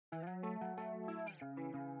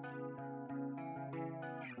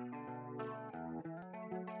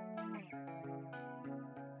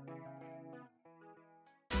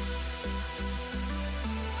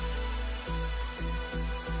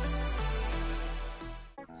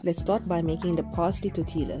Let's start by making the parsley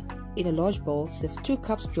tortilla. In a large bowl, sift 2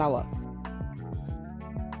 cups flour.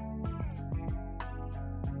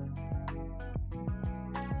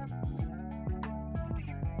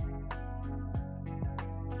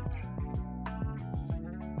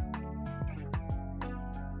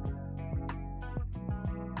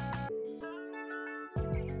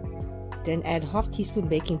 Then add half teaspoon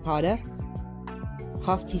baking powder,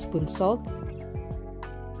 half teaspoon salt.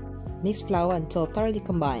 Mix flour until thoroughly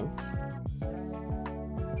combined.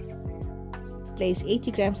 Place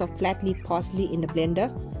 80 grams of flat leaf parsley in the blender,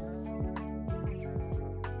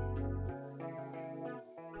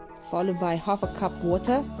 followed by half a cup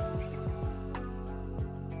water.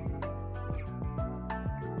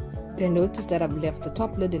 Then notice that I've left the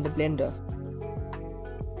top lid in the blender.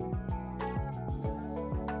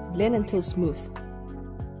 Blend until smooth.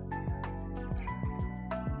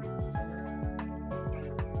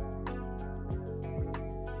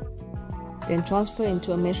 Then transfer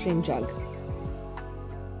into a measuring jug.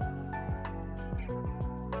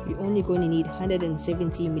 You're only going to need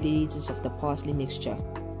 170 milliliters of the parsley mixture.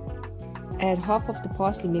 Add half of the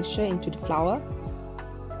parsley mixture into the flour.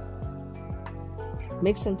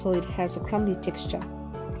 Mix until it has a crumbly texture.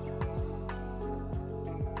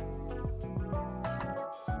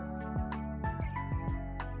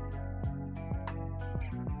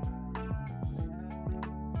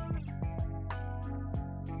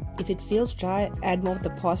 If it feels dry, add more of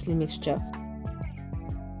the parsley mixture.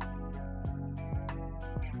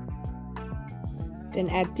 Then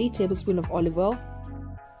add 3 tablespoons of olive oil.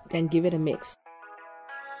 Then give it a mix.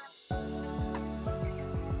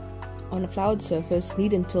 On a floured surface,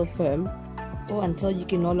 knead until firm or until you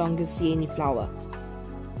can no longer see any flour.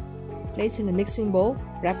 Place in a mixing bowl,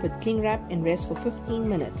 wrap with cling wrap and rest for 15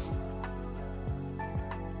 minutes.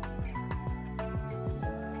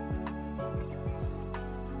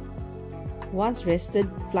 Once rested,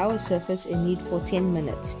 flour surface and knead for 10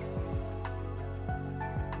 minutes.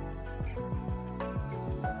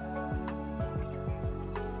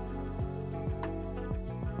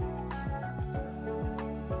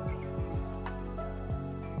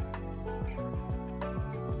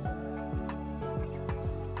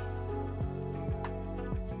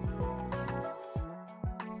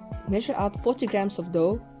 Measure out 40 grams of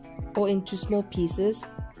dough or into small pieces,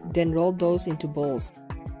 then roll those into balls.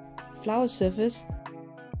 Flour surface.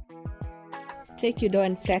 Take your dough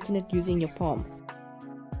and flatten it using your palm.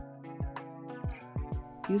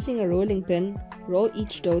 Using a rolling pin, roll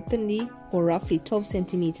each dough thinly or roughly 12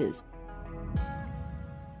 centimeters.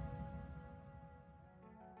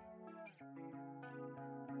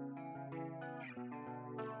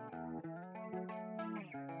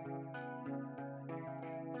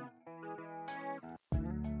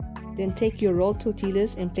 Then take your rolled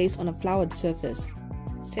tortillas and place on a floured surface.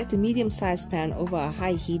 Set a medium-sized pan over a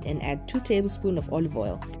high heat and add 2 tablespoons of olive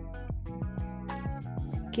oil.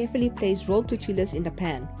 Carefully place rolled tortillas in the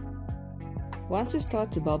pan. Once it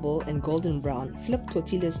starts to bubble and golden brown, flip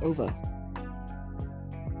tortillas over.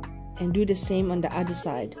 And do the same on the other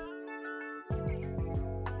side.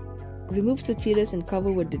 Remove tortillas and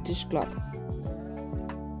cover with the dishcloth.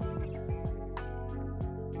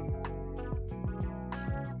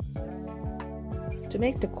 To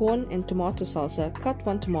make the corn and tomato salsa, cut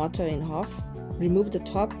 1 tomato in half, remove the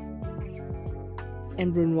top,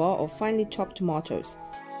 and brunoise or finely chopped tomatoes.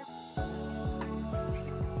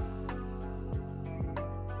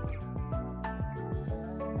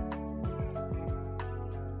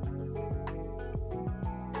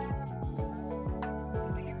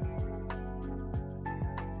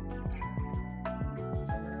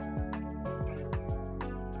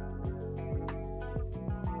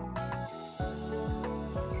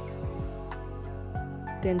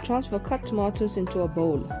 Then transfer cut tomatoes into a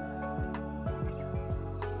bowl.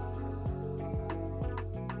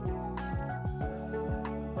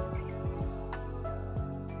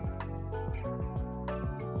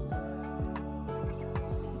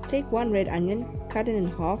 Take 1 red onion, cut it in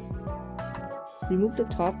half, remove the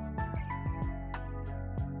top,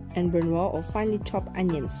 and brunoise or finely chop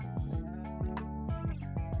onions.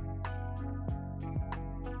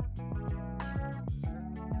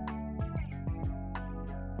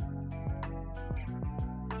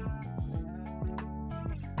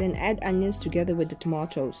 Then add onions together with the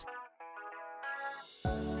tomatoes.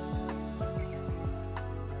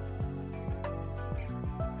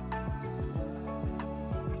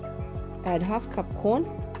 Add half cup corn,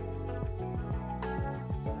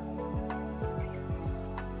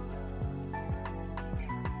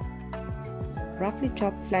 roughly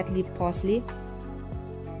chopped flat leaf parsley,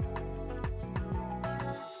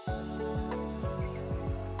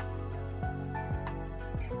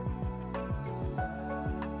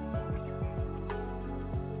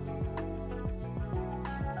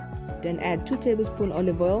 Then add 2 tablespoons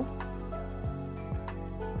olive oil.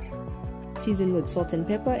 Season with salt and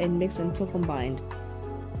pepper and mix until combined.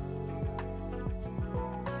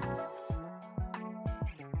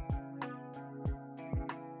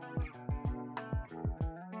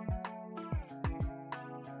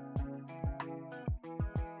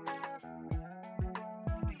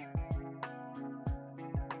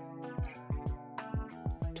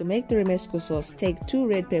 To make the Romesco sauce, take 2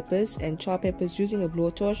 red peppers and chop peppers using a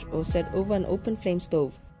blowtorch or set over an open flame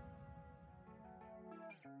stove.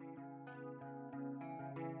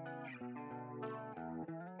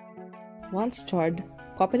 Once charred,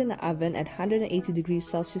 pop it in the oven at 180 degrees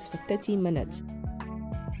Celsius for 30 minutes.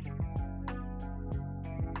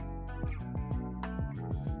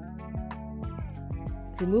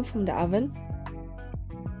 Remove from the oven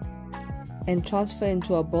and transfer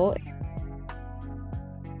into a bowl.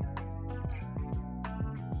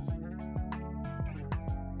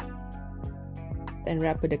 And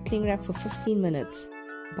wrap with a cling wrap for 15 minutes.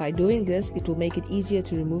 By doing this, it will make it easier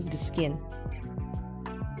to remove the skin.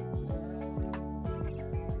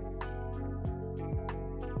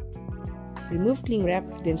 Remove cling wrap,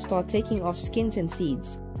 then start taking off skins and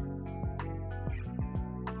seeds.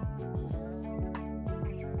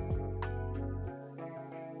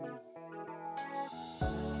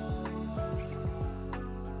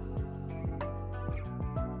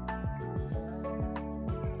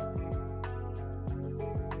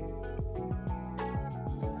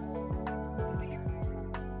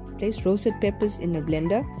 Place roasted peppers in a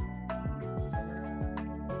blender.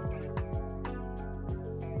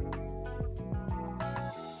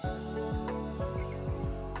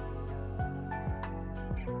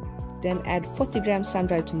 Then add 40 grams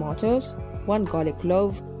sun-dried tomatoes, 1 garlic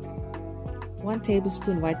clove, 1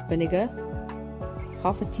 tablespoon white vinegar,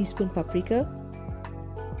 half a teaspoon paprika,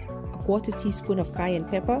 a quarter teaspoon of cayenne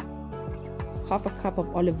pepper, half a cup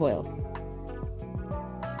of olive oil.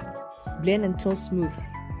 Blend until smooth.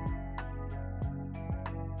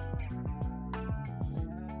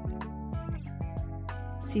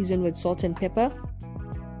 Season with salt and pepper.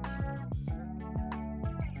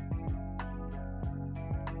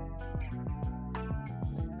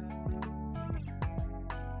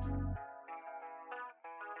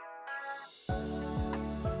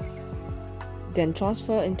 Then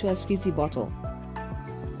transfer into a squeezy bottle.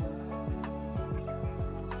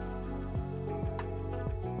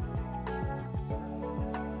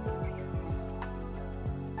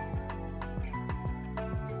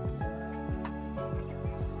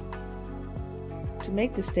 To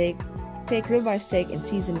make the steak, take ribeye steak and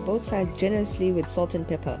season both sides generously with salt and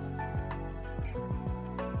pepper.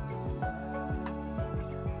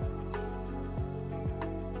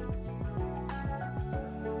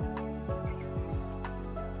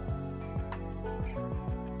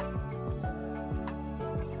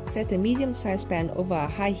 Set a medium-sized pan over a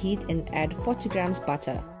high heat and add 40 grams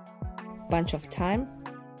butter, bunch of thyme,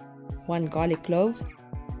 1 garlic clove,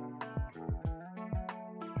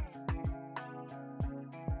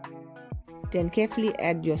 then carefully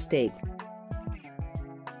add your steak.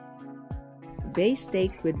 Baste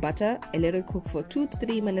steak with butter and let it cook for 2 to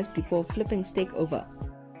 3 minutes before flipping steak over.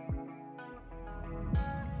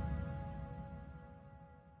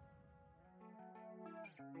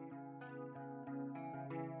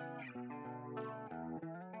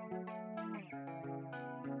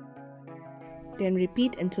 Then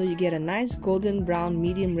repeat until you get a nice golden brown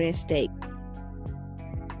medium rare steak.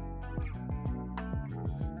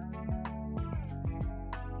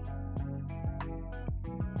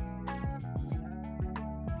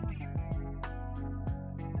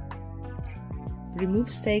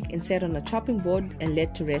 Remove steak and set on a chopping board and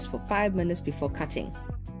let to rest for 5 minutes before cutting.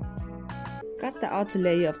 Cut the outer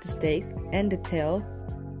layer of the steak and the tail.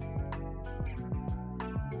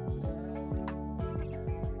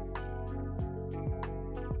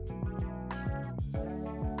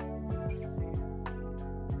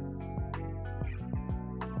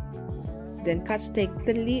 Then cut steak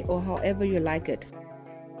thinly or however you like it.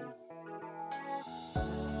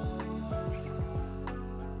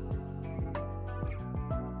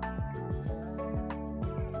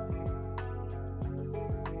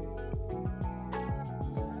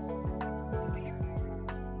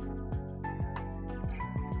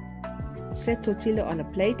 Set tortilla on a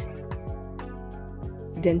plate.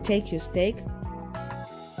 Then take your steak,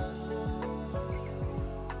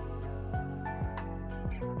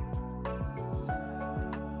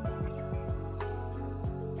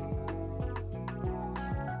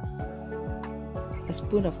 a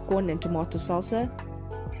spoon of corn and tomato salsa,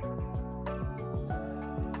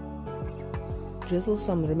 drizzle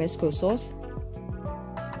some Romesco sauce,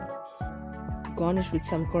 garnish with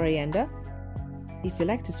some coriander. If you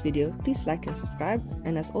like this video, please like and subscribe,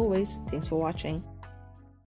 and as always, thanks for watching.